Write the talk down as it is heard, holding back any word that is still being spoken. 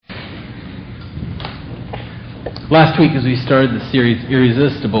Last week, as we started the series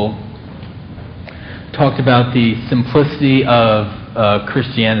Irresistible, talked about the simplicity of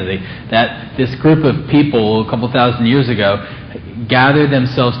Christianity. That this group of people a couple thousand years ago gathered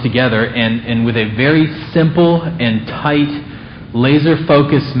themselves together and with a very simple and tight,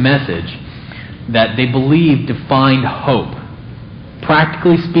 laser-focused message that they believed defined hope.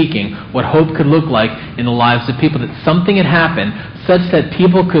 Practically speaking, what hope could look like in the lives of people. That something had happened such that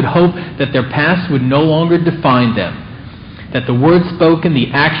people could hope that their past would no longer define them. That the words spoken, the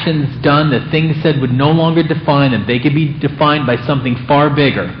actions done, the things said would no longer define them. They could be defined by something far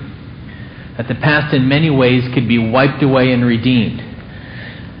bigger. That the past in many ways could be wiped away and redeemed.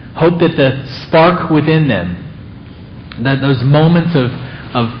 Hope that the spark within them, that those moments of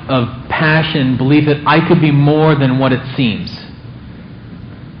passion, belief that I could be more than what it seems.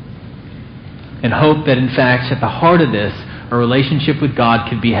 And hope that in fact at the heart of this, a relationship with God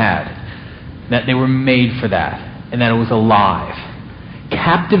could be had. That they were made for that. And that it was alive.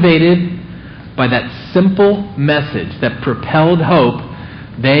 Captivated by that simple message that propelled hope,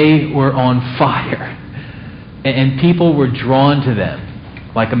 they were on fire. And people were drawn to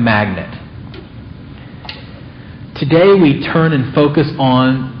them like a magnet. Today we turn and focus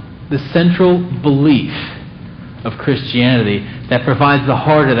on the central belief of Christianity that provides the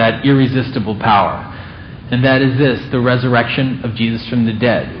heart of that irresistible power. And that is this, the resurrection of Jesus from the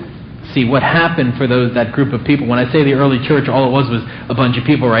dead. See, what happened for that group of people, when I say the early church, all it was a bunch of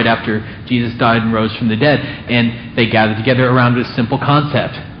people right after Jesus died and rose from the dead. And they gathered together around a simple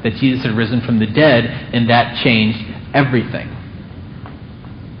concept, that Jesus had risen from the dead, and that changed everything.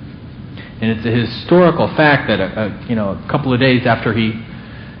 And it's a historical fact that a couple of days after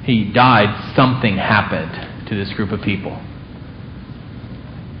he died, something happened to this group of people.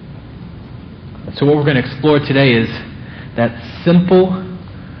 So what we're going to explore today is that simple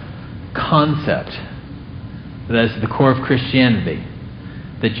concept that is the core of Christianity,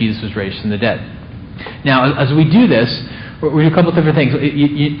 that Jesus was raised from the dead. Now, as we do this, we're going to do a couple of different things.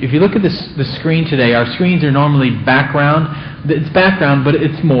 If you look at the screen today, our screens are normally background. It's background, but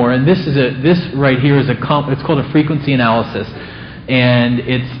it's more. And this right here is it's called a frequency analysis. And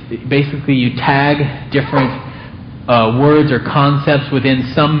it's basically you tag different words or concepts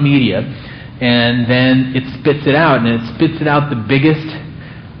within some media, and then it spits it out. And it spits it out. The biggest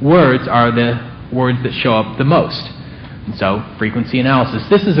words are the words that show up the most. And so, frequency analysis.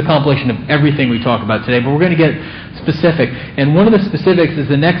 This is a compilation of everything we talk about today, but we're going to get specific. And one of the specifics is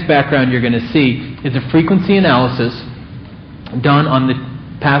the next background you're going to see is a frequency analysis done on the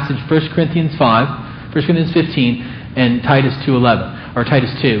passage 1 Corinthians 5, 1 Corinthians 15, and Titus 2:11, or Titus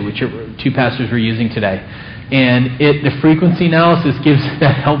 2, which are two passages we're using today. And the frequency analysis gives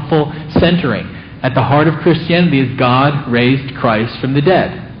that helpful centering. At the heart of Christianity is God raised Christ from the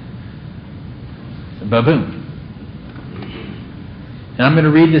dead. Ba-boom. And I'm going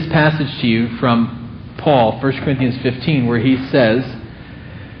to read this passage to you from Paul, 1 Corinthians 15, where he says,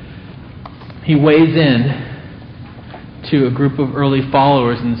 he weighs in to a group of early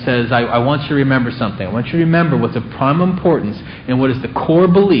followers and says, I want you to remember something. I want you to remember what's of prime importance and what is the core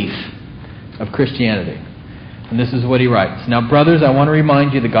belief of Christianity. And this is what he writes. Now, brothers, I want to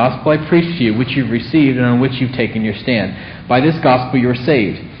remind you the gospel I preached to you, which you've received and on which you've taken your stand. By this gospel you are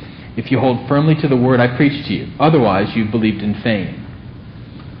saved, if you hold firmly to the word I preached to you. Otherwise, you've believed in vain.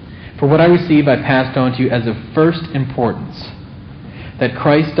 For what I received I passed on to you as of first importance, that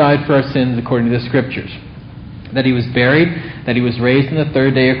Christ died for our sins according to the Scriptures, that he was buried, that he was raised on the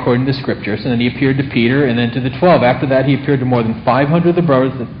third day according to the Scriptures, and then he appeared to Peter and then to the 12. After that he appeared to more than 500 of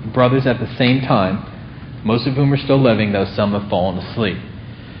the brothers at the same time, most of whom are still living, though some have fallen asleep.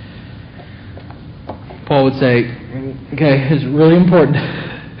 Paul would say, okay, it's really important.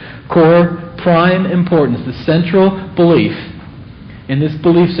 Core, prime importance, the central belief in this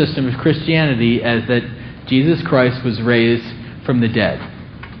belief system of Christianity as that Jesus Christ was raised from the dead.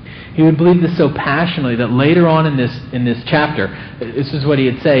 He would believe this so passionately that later on in this chapter, this is what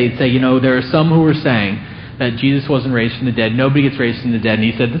he'd say. He'd say, there are some who are saying that Jesus wasn't raised from the dead. Nobody gets raised from the dead. And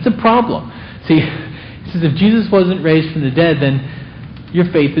he said, that's a problem. See, he says, if Jesus wasn't raised from the dead, then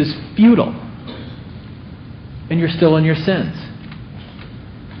your faith is futile. And you're still in your sins.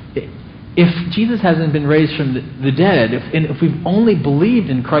 If Jesus hasn't been raised from the dead, if we've only believed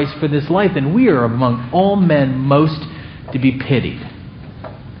in Christ for this life, then we are among all men most to be pitied.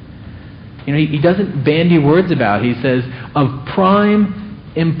 He doesn't bandy words about it. He says, of prime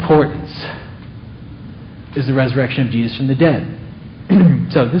importance is the resurrection of Jesus from the dead.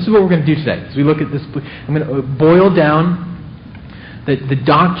 So this is what we're going to do today. As we look at this, I'm going to boil down the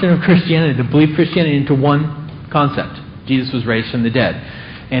doctrine of Christianity, the belief of Christianity, into one concept. Jesus was raised from the dead.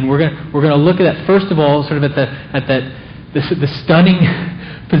 And we're going to look at that first of all, sort of the stunning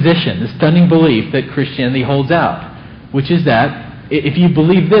position, the stunning belief that Christianity holds out, which is that if you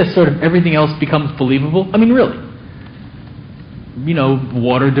believe this, sort of everything else becomes believable. I mean, really.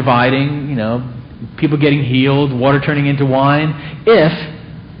 Water dividing, people getting healed, water turning into wine. If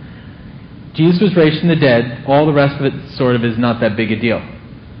Jesus was raised from the dead, all the rest of it sort of is not that big a deal.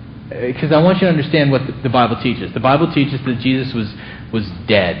 Because I want you to understand what the Bible teaches. The Bible teaches that Jesus was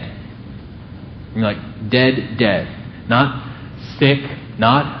dead. Dead. Not sick,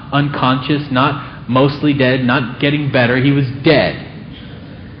 not unconscious, not mostly dead, not getting better. He was dead.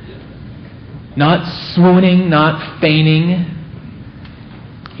 Not swooning, not fainting.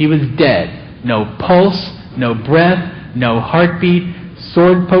 He was dead. No pulse, no breath, no heartbeat,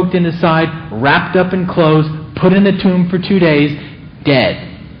 sword poked in his side, wrapped up in clothes, put in a tomb for 2 days, dead.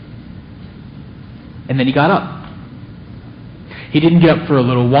 And then he got up. He didn't get up for a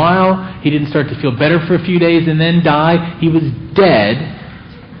little while. He didn't start to feel better for a few days and then die. He was dead.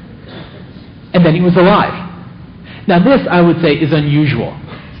 And then he was alive. Now this, I would say, is unusual.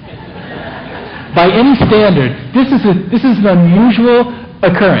 By any standard, this is an unusual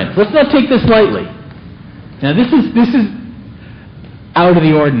occurrence. Let's not take this lightly. Now this is out of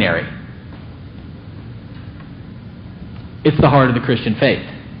the ordinary. It's the heart of the Christian faith.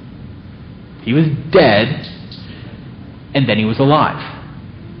 He was dead, and then he was alive.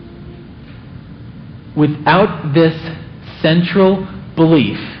 Without this central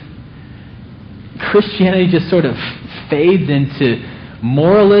belief, Christianity just sort of fades into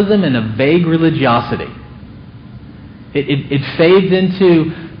moralism and a vague religiosity. It fades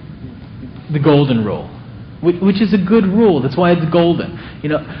into the golden rule, which is a good rule. That's why it's golden.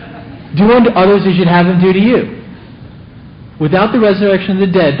 Do unto others as you'd have them do to you. Without the resurrection of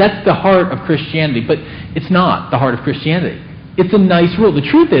the dead, that's the heart of Christianity. But it's not the heart of Christianity. It's a nice rule. The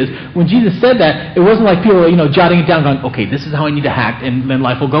truth is, when Jesus said that, it wasn't like people were, jotting it down going, okay, this is how I need to act, and then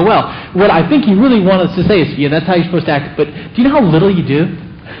life will go well. What I think he really wanted us to say is, yeah, that's how you're supposed to act, but do you know how little you do?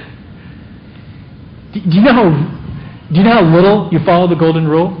 Do you know how little you follow the golden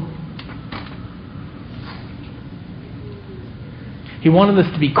rule? He wanted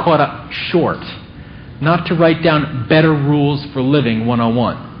us to be caught up short, not to write down better rules for living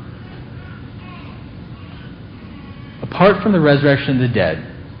 101. Apart from the resurrection of the dead,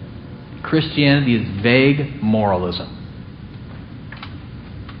 Christianity is vague moralism.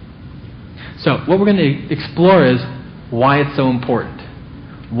 So, what we're going to explore is why it's so important,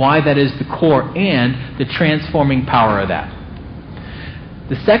 why that is the core, and the transforming power of that.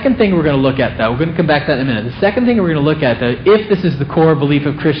 The second thing we're going to look at, though, we're going to come back to that in a minute. The second thing we're going to look at, though, if this is the core belief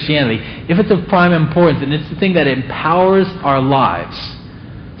of Christianity, if it's of prime importance, and it's the thing that empowers our lives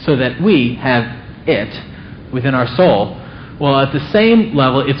so that we have it within our soul, well, at the same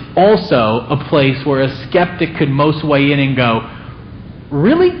level, it's also a place where a skeptic could most weigh in and go,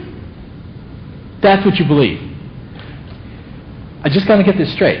 really? That's what you believe? I just got to get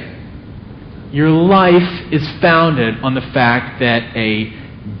this straight. Your life is founded on the fact that a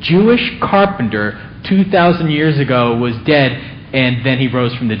Jewish carpenter 2,000 years ago was dead and then he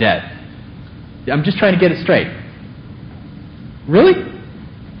rose from the dead. I'm just trying to get it straight. Really?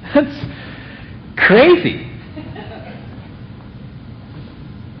 That's crazy.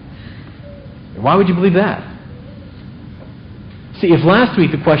 Why would you believe that? See, if last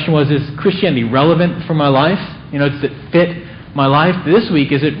week the question was, is Christianity relevant for my life? Does it fit my life? This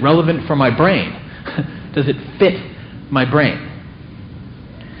week, is it relevant for my brain? Does it fit my brain?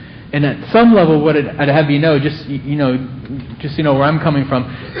 And at some level, what I'd have you know, just where I'm coming from,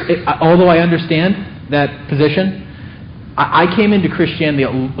 although I understand that position, I came into Christianity,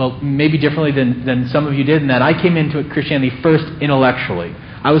 well, maybe differently than some of you did, in that I came into Christianity first intellectually.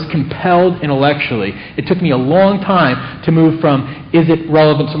 I was compelled intellectually. It took me a long time to move from, is it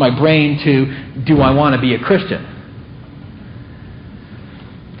relevant to my brain, to, do I want to be a Christian?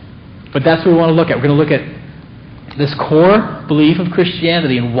 But that's what we want to look at. We're going to look at this core belief of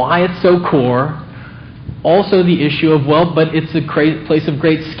Christianity and why it's so core. Also the issue of, but it's a place of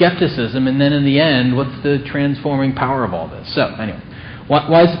great skepticism, and then in the end, what's the transforming power of all this? So, anyway.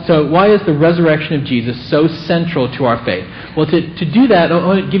 Why is the resurrection of Jesus so central to our faith? Well, to do that, I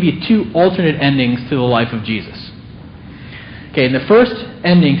want to give you two alternate endings to the life of Jesus. Okay, in the first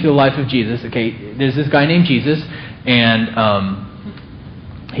ending to the life of Jesus, okay, there's this guy named Jesus, and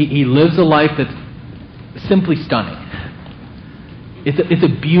he lives a life that's simply stunning. It's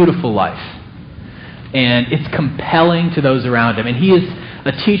a beautiful life, and it's compelling to those around him. And he is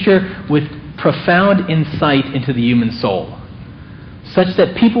a teacher with profound insight into the human soul. such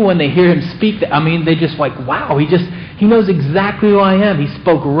that people, when they hear him speak, they just like, wow, he knows exactly who I am. He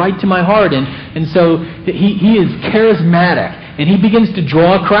spoke right to my heart. And so he is charismatic, and he begins to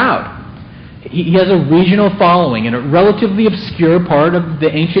draw a crowd. He has a regional following in a relatively obscure part of the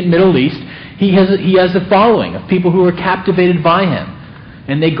ancient Middle East. He has a following of people who are captivated by him.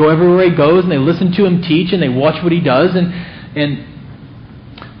 And they go everywhere he goes, and they listen to him teach, and they watch what he does.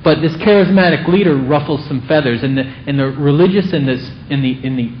 But this charismatic leader ruffles some feathers, and the religious and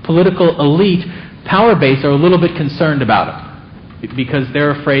the political elite power base are a little bit concerned about him, because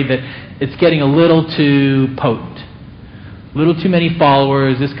they're afraid that it's getting a little too potent, a little too many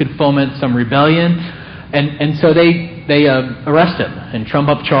followers. This could foment some rebellion, and so they arrest him and trump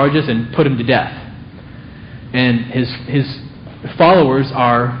up charges and put him to death. And his followers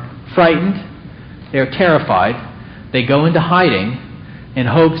are frightened, they're terrified, they go into hiding in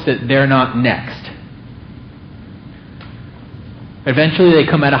hopes that they're not next. Eventually they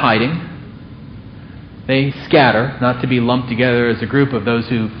come out of hiding, they scatter, not to be lumped together as a group of those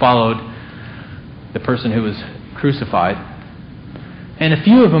who followed the person who was crucified. And a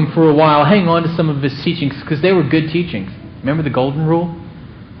few of them for a while hang on to some of his teachings because they were good teachings. Remember the golden rule?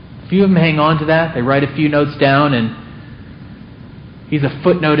 A few of them hang on to that, they write a few notes down, and he's a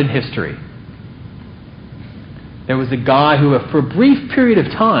footnote in history. There was a guy who, for a brief period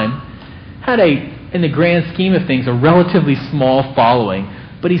of time, had in the grand scheme of things, a relatively small following,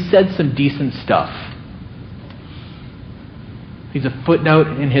 but he said some decent stuff. He's a footnote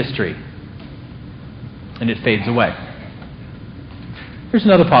in history, and it fades away. Here's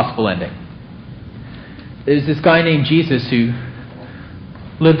another possible ending. There's this guy named Jesus who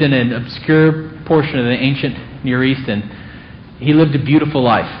lived in an obscure portion of the ancient Near East, and he lived a beautiful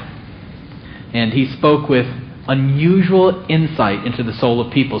life. And he spoke with unusual insight into the soul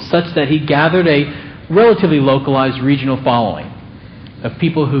of people, such that he gathered a relatively localized regional following of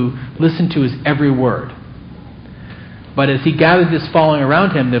people who listened to his every word. But as he gathered this following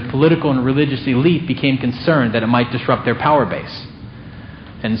around him, the political and religious elite became concerned that it might disrupt their power base.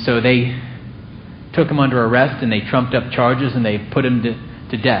 And so they took him under arrest, and they trumped up charges, and they put him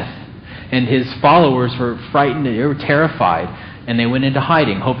to death. And his followers were frightened, they were terrified, and they went into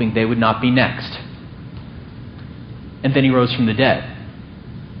hiding, hoping they would not be next. And then he rose from the dead.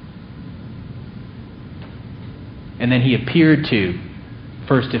 And then he appeared to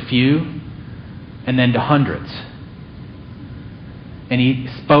first a few, and then to hundreds. And he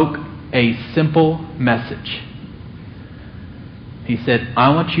spoke a simple message. He said,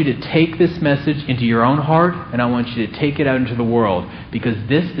 I want you to take this message into your own heart, and I want you to take it out into the world, because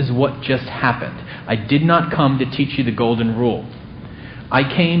this is what just happened. I did not come to teach you the golden rule. I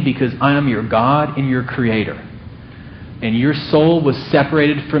came because I am your God and your Creator. And your soul was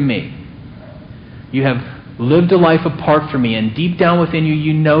separated from me. You have lived a life apart from me, and deep down within you,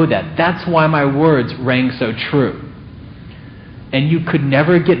 you know that. That's why my words rang so true. And you could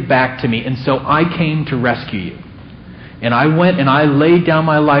never get back to me, and so I came to rescue you. And I went and I laid down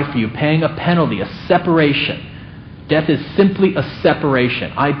my life for you, paying a penalty, a separation. Death is simply a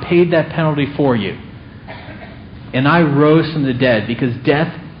separation. I paid that penalty for you. And I rose from the dead because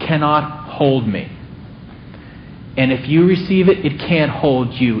death cannot hold me. And if you receive it, it can't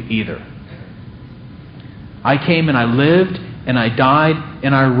hold you either. I came and I lived and I died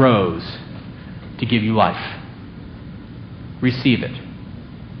and I rose to give you life. Receive it.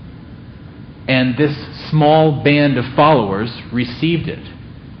 And this small band of followers received it.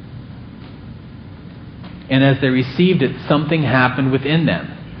 And as they received it, something happened within them.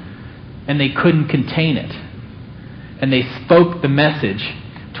 And they couldn't contain it. And they spoke the message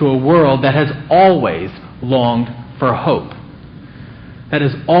to a world that has always longed for hope, that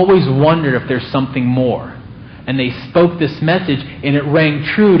has always wondered if there's something more. And they spoke this message, and it rang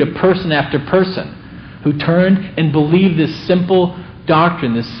true to person after person who turned and believed this simple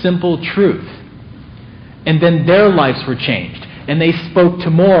doctrine, this simple truth. And then their lives were changed, and they spoke to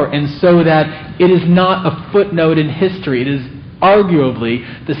more, and so that it is not a footnote in history. It is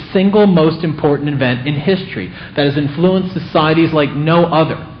arguably the single most important event in history that has influenced societies like no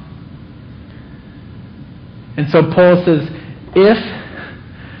other. And so Paul says, if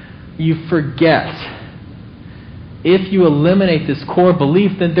you forget, if you eliminate this core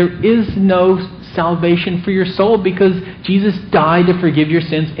belief, then there is no salvation for your soul, because Jesus died to forgive your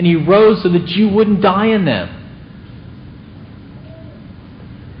sins, and He rose so that you wouldn't die in them.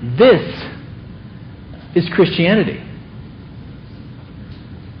 This is Christianity.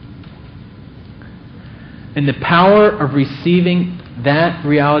 And the power of receiving that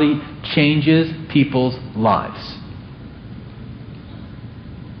reality changes people's lives.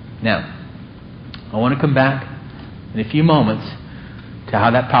 Now, I want to come back in a few moments to how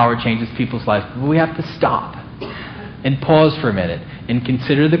that power changes people's lives. But we have to stop and pause for a minute and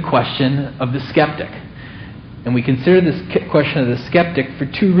consider the question of the skeptic. And we consider this question of the skeptic for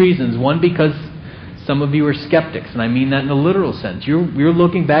two reasons. One, because some of you are skeptics, and I mean that in a literal sense. You're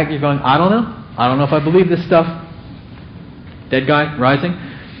looking back and you're going, I don't know. I don't know if I believe this stuff. Dead guy rising.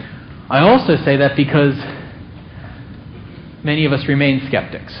 I also say that because many of us remain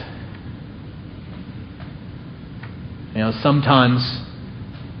skeptics. You know, sometimes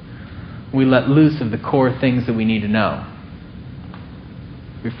we let loose of the core things that we need to know.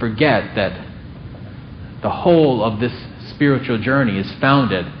 We forget that the whole of this spiritual journey is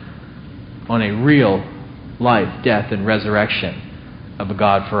founded on a real life, death, and resurrection of a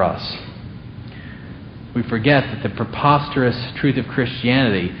God for us. We forget that the preposterous truth of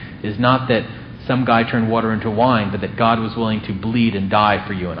Christianity is not that some guy turned water into wine, but that God was willing to bleed and die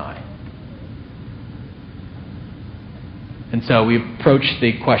for you and I. And so we approach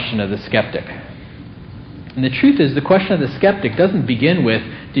the question of the skeptic. And the truth is, the question of the skeptic doesn't begin with,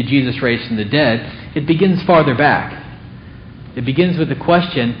 did Jesus raise from the dead? It begins farther back. It begins with the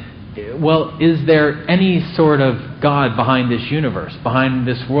question, well, is there any sort of God behind this universe, behind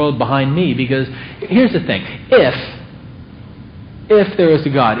this world, behind me? Because here's the thing. If there was a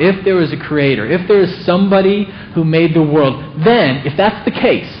God, if there was a creator, if there is somebody who made the world, then, if that's the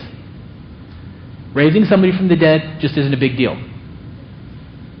case, raising somebody from the dead just isn't a big deal.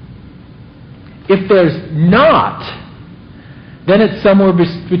 If there's not, then it's somewhere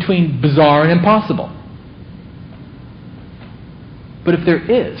between bizarre and impossible. But if there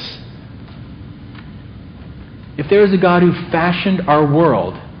is a God who fashioned our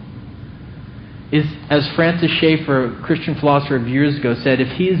world, is, as Francis Schaeffer, a Christian philosopher of years ago, said,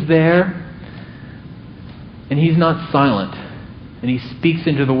 if he is there and he's not silent and he speaks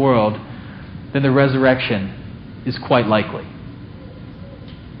into the world, then the resurrection is quite likely.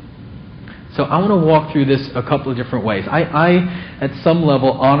 So I want to walk through this a couple of different ways. I at some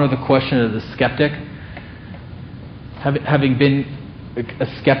level, honor the question of the skeptic. Having been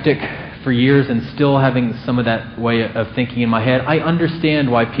a skeptic for years and still having some of that way of thinking in my head, I understand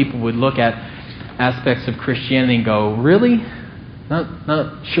why people would look at aspects of Christianity and go, really?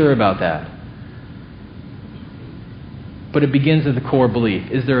 Not sure about that. But it begins with the core belief.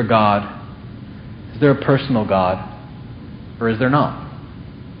 Is there a God? Is there a personal God? Or is there not?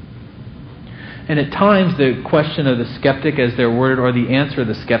 And at times the question of the skeptic as they're worded, or the answer of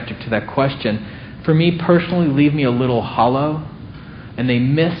the skeptic to that question, for me personally leave me a little hollow, and they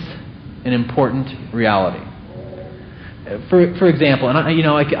miss an important reality. For example, and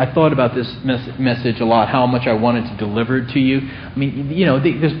I thought about this message a lot, how much I wanted to deliver it to you. I mean,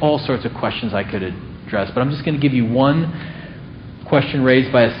 there's all sorts of questions I could address, but I'm just going to give you one question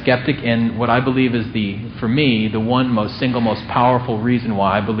raised by a skeptic, and what I believe is for me, the single most powerful reason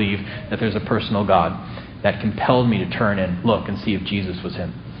why I believe that there's a personal God that compelled me to turn and look and see if Jesus was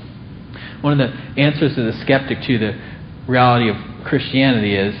him. One of the answers to the skeptic to the reality of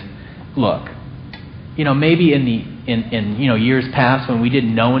Christianity is, look, maybe in years past when we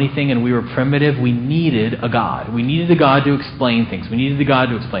didn't know anything and we were primitive, we needed a God. We needed a God to explain things. We needed a God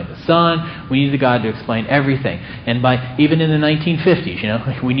to explain the sun. We needed a God to explain everything. And even in the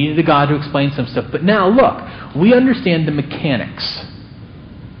 1950s, we needed a God to explain some stuff. But now, look, we understand the mechanics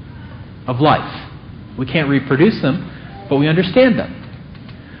of life. We can't reproduce them, but we understand them.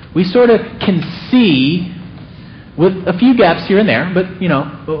 We sort of can see, with a few gaps here and there, but,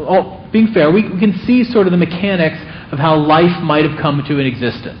 being fair, we can see sort of the mechanics of how life might have come to an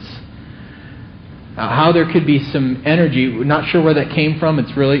existence. How there could be some energy, not sure where that came from,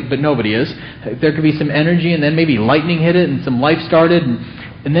 but nobody is. There could be some energy, and then maybe lightning hit it, and some life started,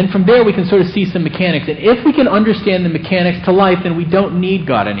 and then from there we can sort of see some mechanics. And if we can understand the mechanics to life, then we don't need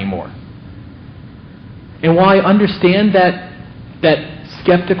God anymore. And while I understand that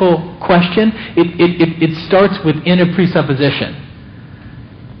skeptical question, it starts within a presupposition.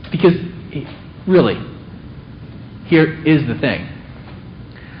 Because, really, here is the thing.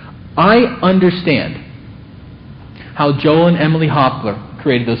 I understand how Joel and Emily Hopler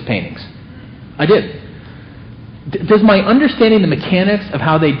created those paintings. I did. Does my understanding the mechanics of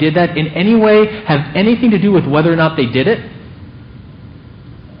how they did that in any way have anything to do with whether or not they did it?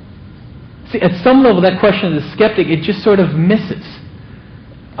 See, at some level, that question of the skeptic, it just sort of misses.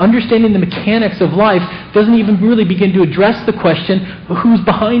 Understanding the mechanics of life doesn't even really begin to address the question, who's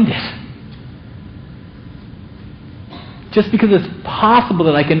behind it? Just because it's possible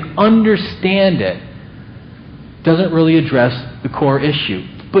that I can understand it doesn't really address the core issue.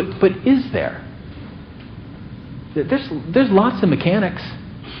 But is there? There's lots of mechanics.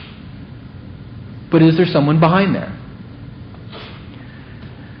 But is there someone behind there?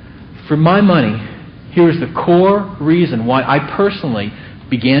 for my money, here's the core reason why I personally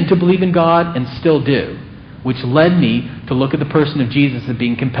began to believe in God and still do, which led me to look at the person of Jesus as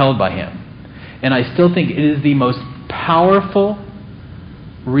being compelled by Him. And I still think it is the most powerful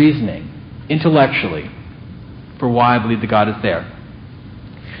reasoning, intellectually, for why I believe that God is there.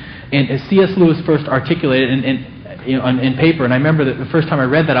 And as C.S. Lewis first articulated in paper, and I remember that the first time I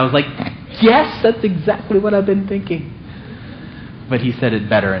read that, I was like, yes, that's exactly what I've been thinking. But he said it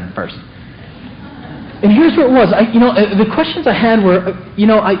better in first. And here's what it was. The questions I had were,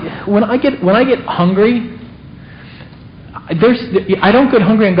 when I get hungry, I don't get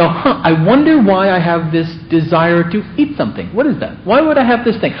hungry and go, I wonder why I have this desire to eat something. What is that? Why would I have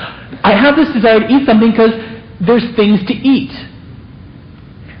this thing? I have this desire to eat something because there's things to eat.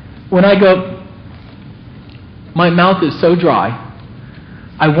 When I go, my mouth is so dry,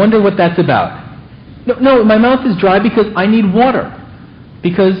 I wonder what that's about. No, my mouth is dry because I need water.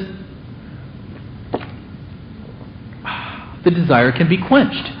 Because the desire can be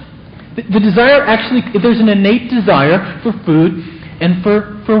quenched. The desire actually, there's an innate desire for food and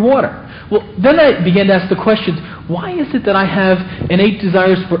for water. Well, then I began to ask the questions, why is it that I have innate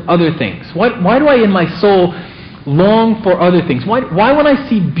desires for other things? Why do I in my soul long for other things? Why when I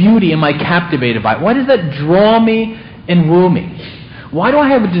see beauty am I captivated by it? Why does that draw me and woo me? Why do I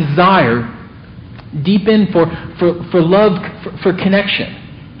have a desire deep in for love, for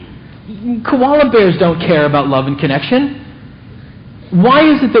connection? Koala bears don't care about love and connection. Why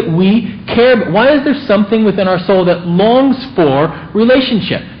is it that we care? Why is there something within our soul that longs for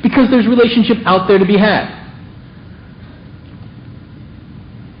relationship? Because there's relationship out there to be had.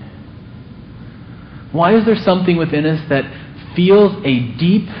 Why is there something within us that feels a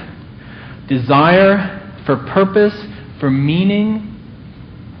deep desire for purpose, for meaning,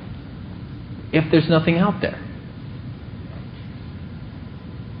 if there's nothing out there?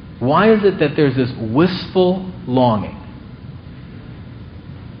 Why is it that there's this wistful longing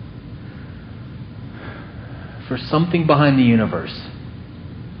for something behind the universe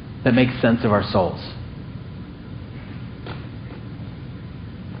that makes sense of our souls?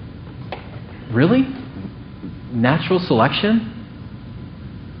 Really? Natural selection?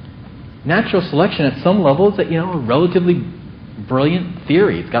 Natural selection at some level is a relatively brilliant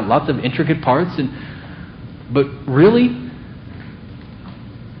theory. It's got lots of intricate parts, but really,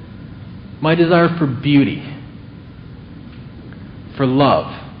 my desire for beauty, for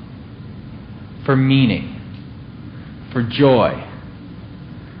love, for meaning, for joy,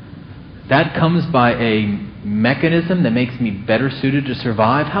 that comes by a mechanism that makes me better suited to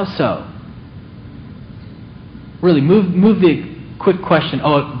survive. How so? Really, move the quick question,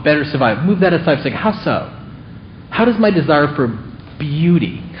 better survive. Move that aside for a second. How so? How does my desire for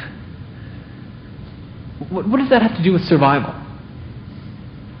beauty, what does that have to do with survival?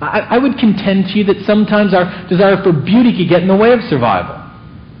 I would contend to you that sometimes our desire for beauty could get in the way of survival.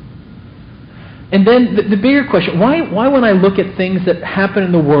 And then the bigger question, why when I look at things that happen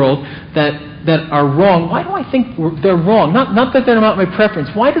in the world that are wrong, why do I think they're wrong? Not that they're not my preference.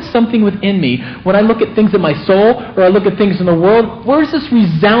 Why does something within me, when I look at things in my soul or I look at things in the world, where does this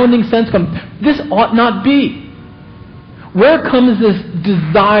resounding sense come? This ought not be. Where comes this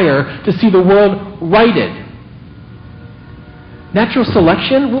desire to see the world righted? Natural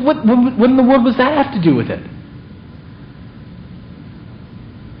selection? What in the world does that have to do with it?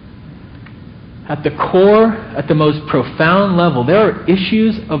 At the core, at the most profound level, there are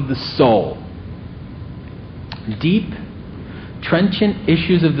issues of the soul. Deep, trenchant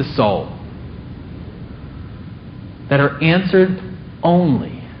issues of the soul that are answered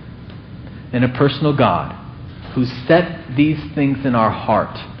only in a personal God who set these things in our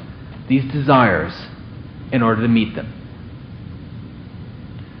heart, these desires, in order to meet them.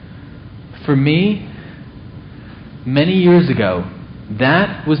 For me, many years ago,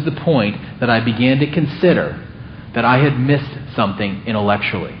 that was the point that I began to consider that I had missed something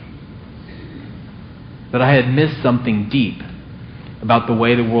intellectually. That I had missed something deep about the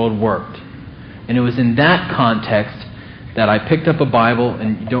way the world worked. And it was in that context that I picked up a Bible,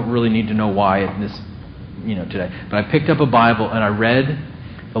 and you don't really need to know why in this, today. But I picked up a Bible and I read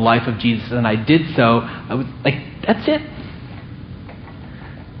the life of Jesus, and I did so. I was like, that's it.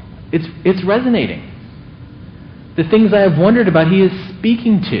 It's resonating. The things I have wondered about, He is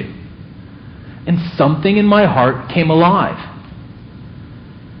speaking to. And something in my heart came alive.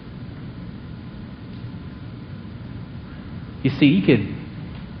 You see, you could...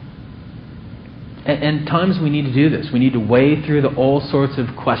 And times we need to do this. We need to wade through all sorts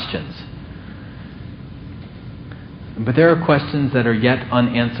of questions. But there are questions that are yet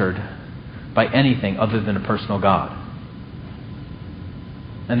unanswered by anything other than a personal God.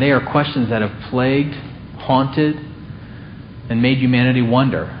 And they are questions that have plagued, haunted, and made humanity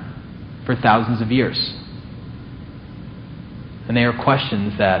wonder for thousands of years. And they are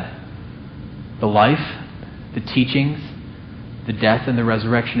questions that the life, the teachings, the death, and the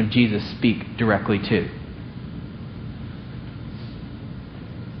resurrection of Jesus speak directly to.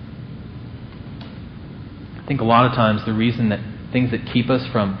 I think a lot of times the reason that things that keep us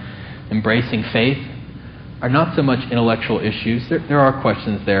from embracing faith are not so much intellectual issues. There are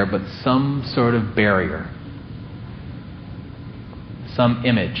questions there, but some sort of barrier, some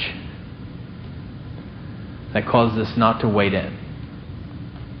image that causes us not to wade in.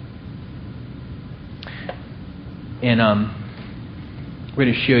 And I'm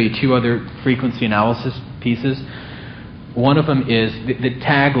going to show you two other frequency analysis pieces. One of them is the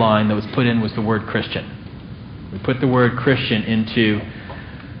tagline that was put in was the word Christian. We put the word Christian into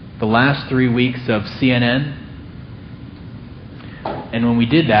the last 3 weeks of CNN. And when we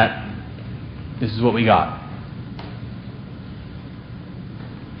did that, this is what we got.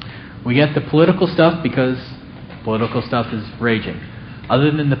 We get the political stuff because political stuff is raging.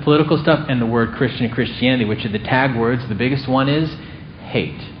 Other than the political stuff and the word Christian and Christianity, which are the tag words, the biggest one is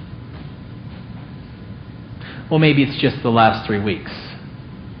hate. Well, maybe it's just the last 3 weeks.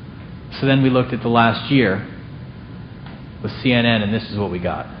 So then we looked at the last year with CNN, and this is what we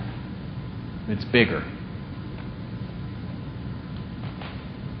got. It's bigger.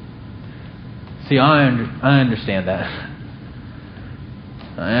 See, I understand that.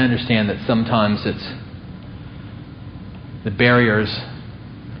 I understand that sometimes it's the barriers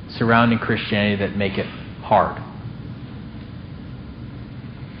surrounding Christianity that make it hard.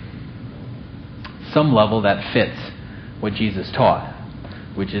 Some level that fits what Jesus taught,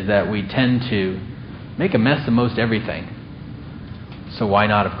 which is that we tend to make a mess of most everything. So why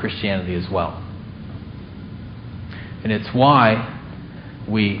not of Christianity as well? And it's why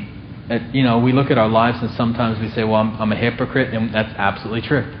we look at our lives and sometimes we say, well, I'm a hypocrite, and that's absolutely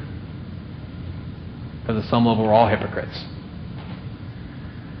true. Because at some level we're all hypocrites.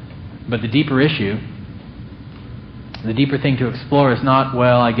 But the deeper issue, the deeper thing to explore is not,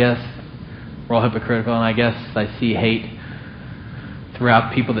 well, I guess we're all hypocritical and I guess I see hate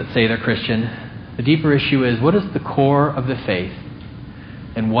throughout people that say they're Christian. The deeper issue is, what is the core of the faith?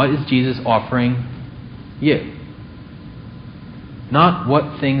 And what is Jesus offering you? Not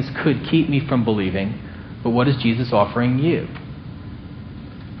what things could keep me from believing, but what is Jesus offering you?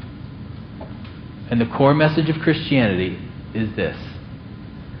 And the core message of Christianity is this.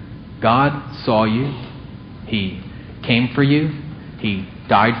 God saw you. He came for you. He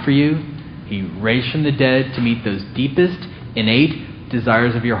died for you. He raised from the dead to meet those deepest, innate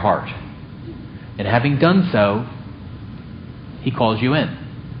desires of your heart. And having done so, He calls you in.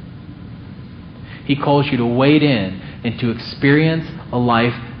 He calls you to wade in and to experience a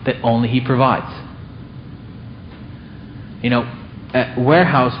life that only He provides. At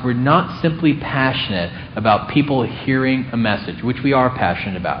Warehouse, we're not simply passionate about people hearing a message, which we are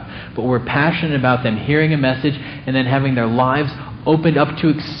passionate about, but we're passionate about them hearing a message and then having their lives opened up to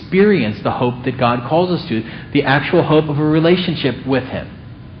experience the hope that God calls us to, the actual hope of a relationship with Him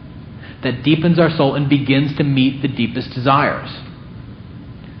that deepens our soul and begins to meet the deepest desires.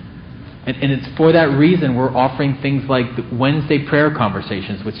 And it's for that reason we're offering things like the Wednesday prayer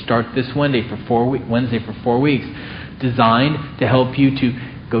conversations, which start this Wednesday for 4 weeks, designed to help you to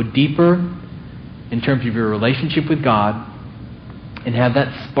go deeper in terms of your relationship with God and have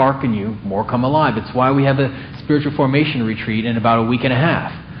that spark in you more come alive. It's why we have a spiritual formation retreat in about a week and a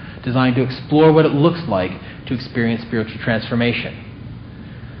half, designed to explore what it looks like to experience spiritual transformation.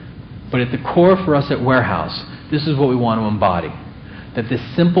 But at the core for us at Warehouse, this is what we want to embody. That this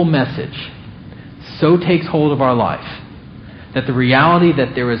simple message so takes hold of our life, that the reality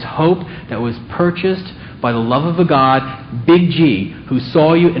that there is hope that was purchased by the love of a God, Big G, who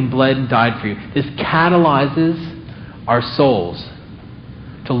saw you and bled and died for you. This catalyzes our souls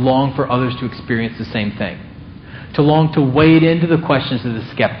to long for others to experience the same thing, to long to wade into the questions of the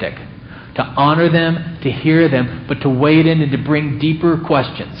skeptic, to honor them, to hear them, but to wade in and to bring deeper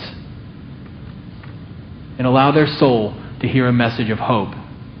questions and allow their soul to hear a message of hope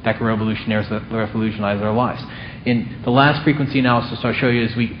that can revolutionize their lives. In the last frequency analysis I'll show you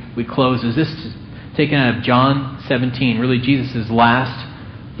as we close is this taken out of John 17, really Jesus' last,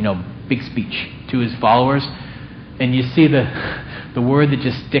 big speech to His followers. And you see the word that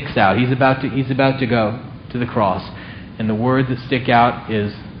just sticks out. He's about to go to the cross, and the words that stick out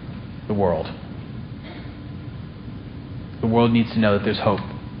is the world. The world needs to know that there's hope.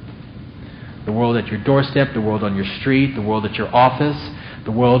 The world at your doorstep, the world on your street, the world at your office,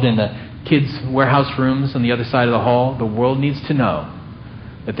 the world in the kids' warehouse rooms on the other side of the hall. The world needs to know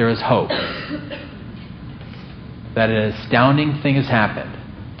that there is hope, that an astounding thing has happened,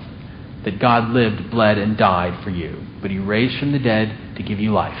 that God lived, bled, and died for you, but He raised from the dead to give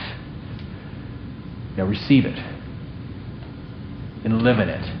you life. Now receive it and live in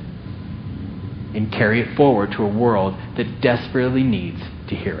it and carry it forward to a world that desperately needs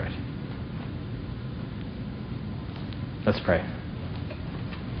to hear it. Let's pray.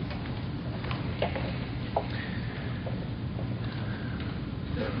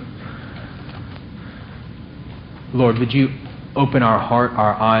 Lord, would you open our heart,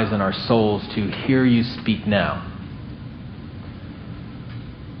 our eyes, and our souls to hear you speak now.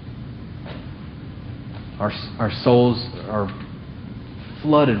 Our souls are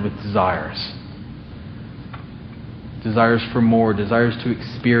flooded with desires. Desires for more, desires to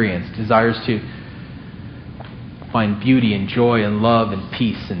experience, desires to find beauty and joy and love and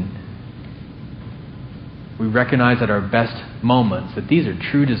peace. And we recognize at our best moments that these are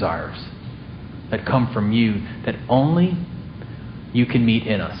true desires that come from you, that only you can meet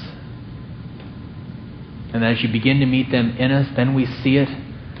in us. And as you begin to meet them in us, then we see it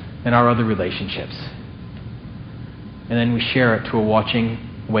in our other relationships. And then we share it to a watching,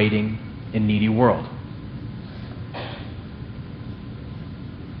 waiting, and needy world.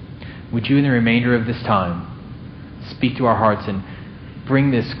 Would you, in the remainder of this time, speak to our hearts and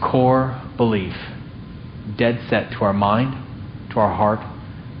bring this core belief dead set to our mind, to our heart,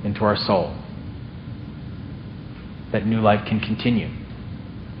 and to our soul, that new life can continue.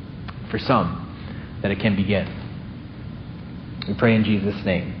 For some, that it can begin. We pray in Jesus'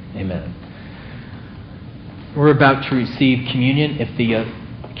 name. Amen. We're about to receive communion. If the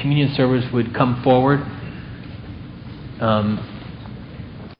communion servers would come forward.